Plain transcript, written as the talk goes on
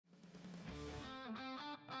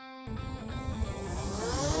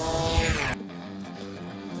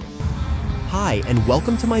Hi, and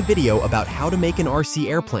welcome to my video about how to make an RC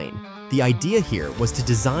airplane. The idea here was to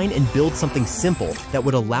design and build something simple that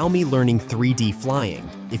would allow me learning 3D flying.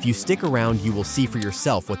 If you stick around, you will see for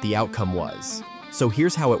yourself what the outcome was. So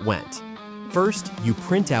here's how it went. First, you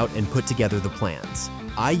print out and put together the plans.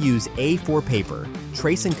 I use A4 paper,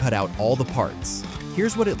 trace and cut out all the parts.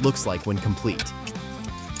 Here's what it looks like when complete.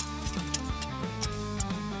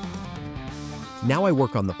 Now I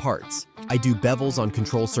work on the parts. I do bevels on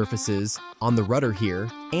control surfaces, on the rudder here,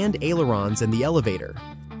 and ailerons and the elevator.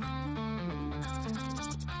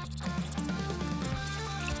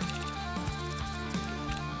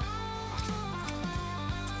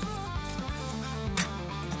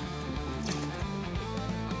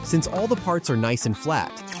 Since all the parts are nice and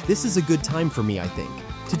flat, this is a good time for me, I think,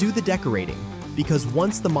 to do the decorating, because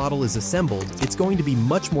once the model is assembled, it's going to be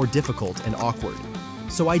much more difficult and awkward.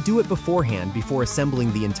 So I do it beforehand before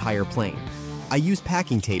assembling the entire plane. I use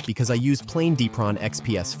packing tape because I use plain Depron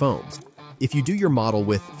XPS foam. If you do your model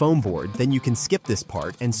with foamboard, then you can skip this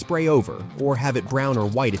part and spray over, or have it brown or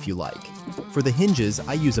white if you like. For the hinges,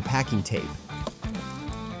 I use a packing tape.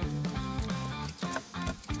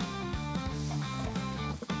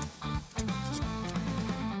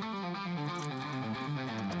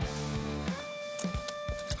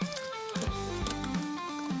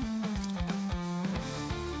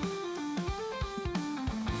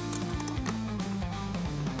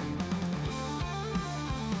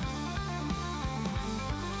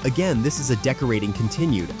 Again, this is a decorating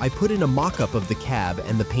continued. I put in a mock-up of the cab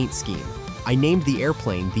and the paint scheme. I named the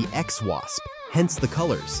airplane the X-Wasp, hence the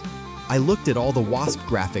colors. I looked at all the Wasp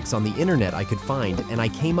graphics on the internet I could find, and I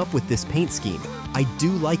came up with this paint scheme. I do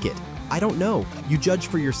like it. I don't know, you judge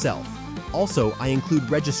for yourself. Also, I include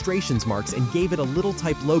registrations marks and gave it a little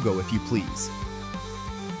type logo if you please.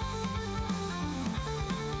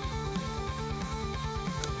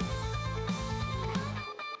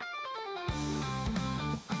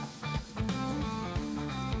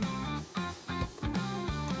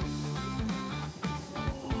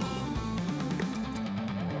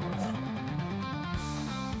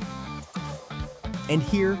 And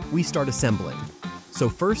here, we start assembling. So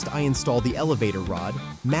first I install the elevator rod,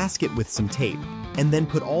 mask it with some tape, and then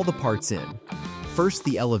put all the parts in. First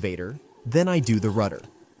the elevator, then I do the rudder.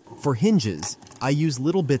 For hinges, I use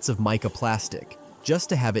little bits of mica plastic, just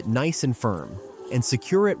to have it nice and firm, and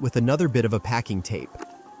secure it with another bit of a packing tape.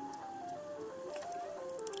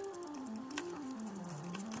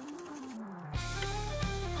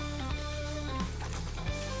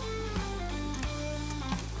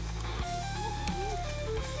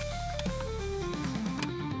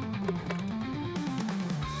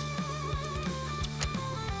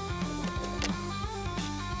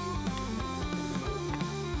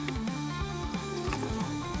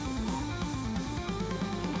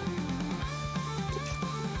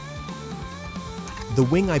 The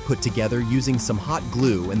wing I put together using some hot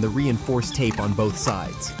glue and the reinforced tape on both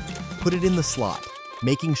sides. Put it in the slot,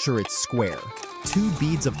 making sure it's square. 2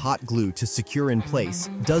 beads of hot glue to secure in place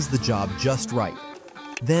does the job just right.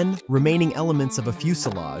 Then, remaining elements of a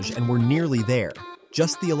fuselage and we're nearly there,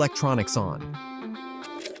 just the electronics on.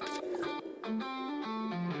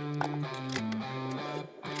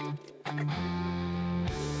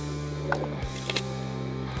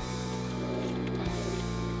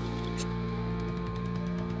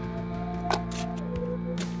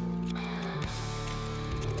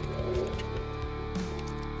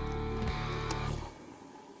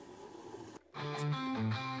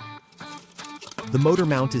 The motor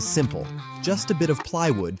mount is simple, just a bit of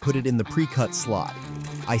plywood put it in the pre-cut slot.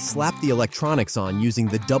 I slap the electronics on using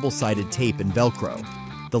the double-sided tape and Velcro.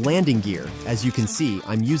 The landing gear, as you can see,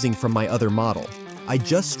 I'm using from my other model. I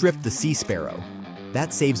just stripped the Sea Sparrow.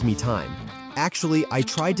 That saves me time. Actually, I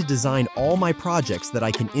tried to design all my projects that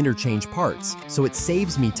I can interchange parts, so it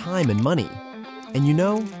saves me time and money. And you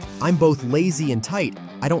know, I'm both lazy and tight.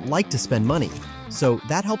 I don't like to spend money. So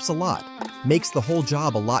that helps a lot. Makes the whole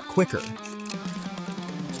job a lot quicker.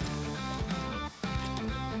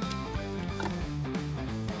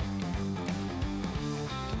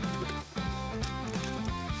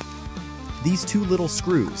 These 2 little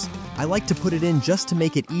screws, I like to put it in just to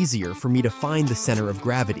make it easier for me to find the center of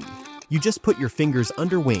gravity. You just put your fingers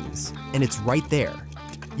under wings, and it's right there.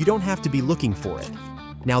 You don't have to be looking for it.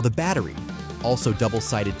 Now the battery, also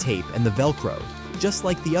double-sided tape and the Velcro, just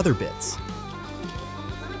like the other bits.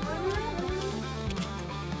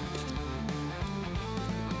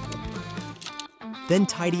 Then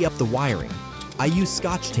tidy up the wiring. I use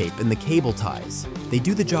Scotch tape and the cable ties. They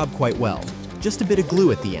do the job quite well. Just a bit of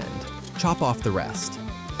glue at the end. Chop off the rest.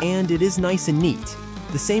 And it is nice and neat.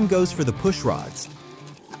 The same goes for the push rods.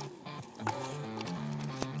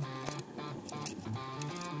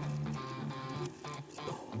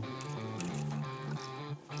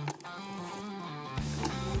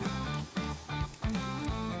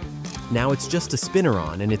 Now it's just a spinner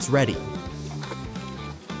on and it's ready.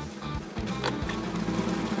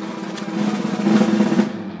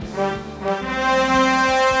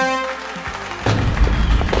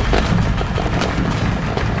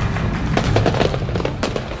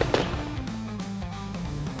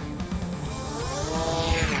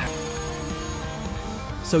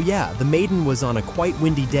 So yeah, the Maiden was on a quite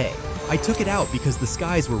windy day. I took it out because the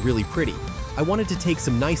skies were really pretty. I wanted to take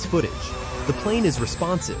some nice footage. The plane is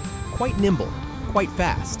responsive, quite nimble, quite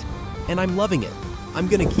fast, and I'm loving it. I'm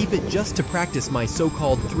gonna keep it just to practice my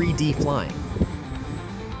so-called 3D flying.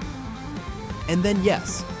 And then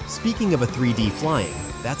yes, speaking of a 3D flying,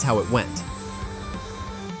 that's how it went.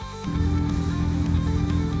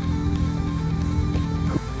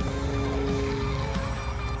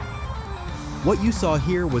 What you saw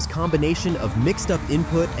here was combination of mixed up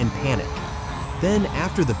input and panic. Then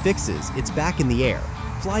after the fixes, it's back in the air,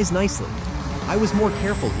 flies nicely. I was more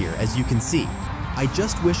careful here, as you can see. I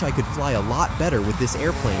just wish I could fly a lot better with this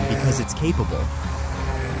airplane because it's capable.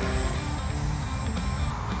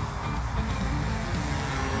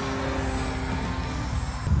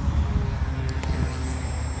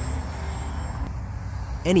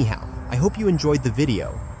 Anyhow, I hope you enjoyed the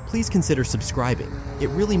video. Please consider subscribing. It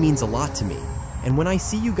really means a lot to me. And when I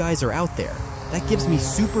see you guys are out there, that gives me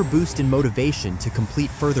super boost in motivation to complete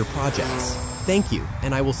further projects. Thank you,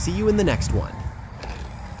 and I will see you in the next one.